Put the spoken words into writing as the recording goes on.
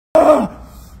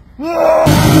What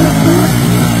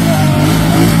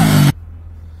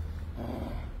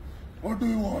do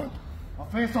you want? A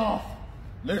face off.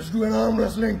 Let's do an arm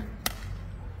wrestling.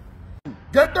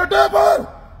 Get the table!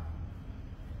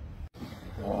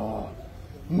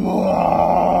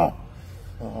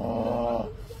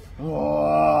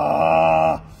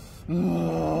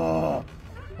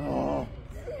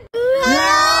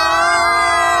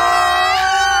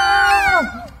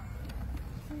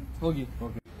 होगी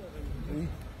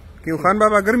क्यों खान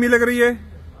बाबा गर्मी लग रही है?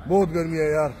 बहुत गर्मी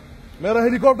है यार। मेरा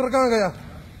हेलीकॉप्टर कहाँ गया?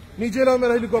 नीचे लाओ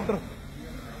मेरा helicopter.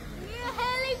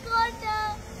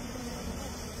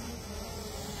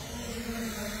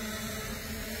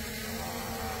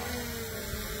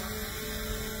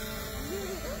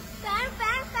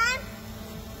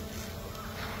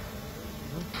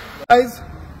 Guys,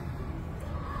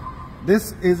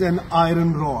 this is an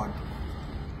iron rod.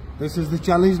 This is the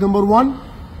challenge number 1.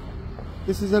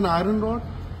 This is an iron rod.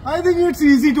 I think it's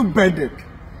easy to bend it.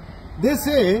 They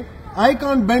say I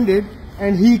can't bend it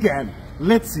and he can.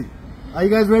 Let's see. Are you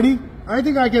guys ready? I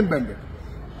think I can bend it.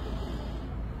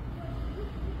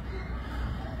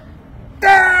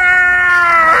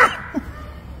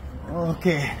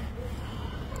 Okay.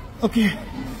 Okay.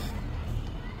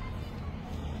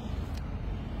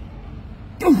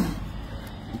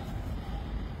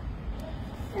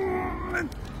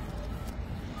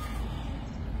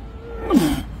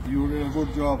 You did a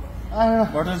good job.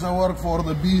 But it's a work for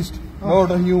the beast,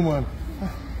 not a human.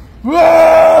 Oh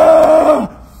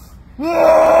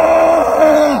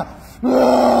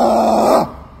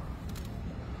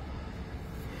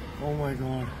my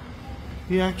God.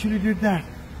 He actually did that.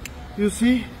 You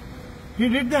see? He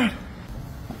did that.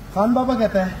 खानबाबा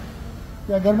कहता है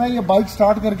कि अगर मैं ये bike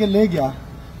start करके ले गया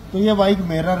तो ये बाइक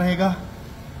मेरा रहेगा।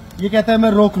 ये कहता है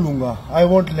मैं रोक लूंगा। I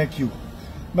won't let you.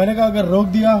 मैंने कहा अगर रोक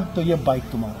दिया तो ये बाइक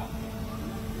तुम्हारा।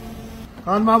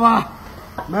 खानबाबा,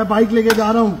 मैं बाइक लेके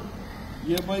जा रहा हूँ।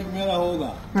 ये बाइक मेरा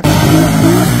होगा।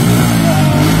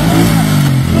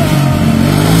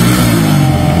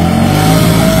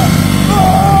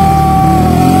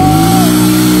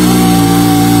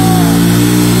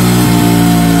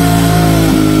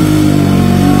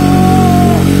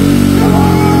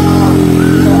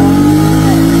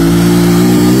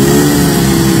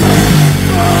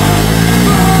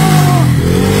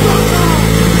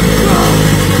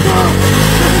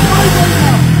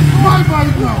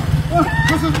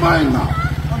 This is mine now.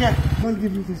 Okay, I'll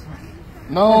give you this one.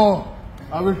 No,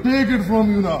 I will take it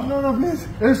from you now. No, no, please.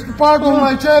 It's part of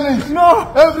my challenge.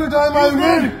 No. Every time I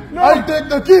win, I take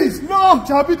the keys. No.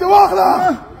 Chabi to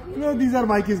wakhla. No, these are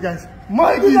my keys, guys.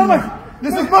 My keys.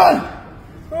 This is mine.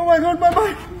 Oh my God, my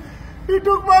bike. He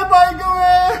took my bike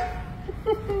away.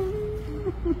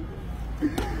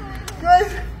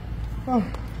 Guys. Oh,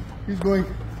 he's going.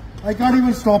 I can't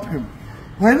even stop him.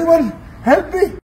 Anyone help me?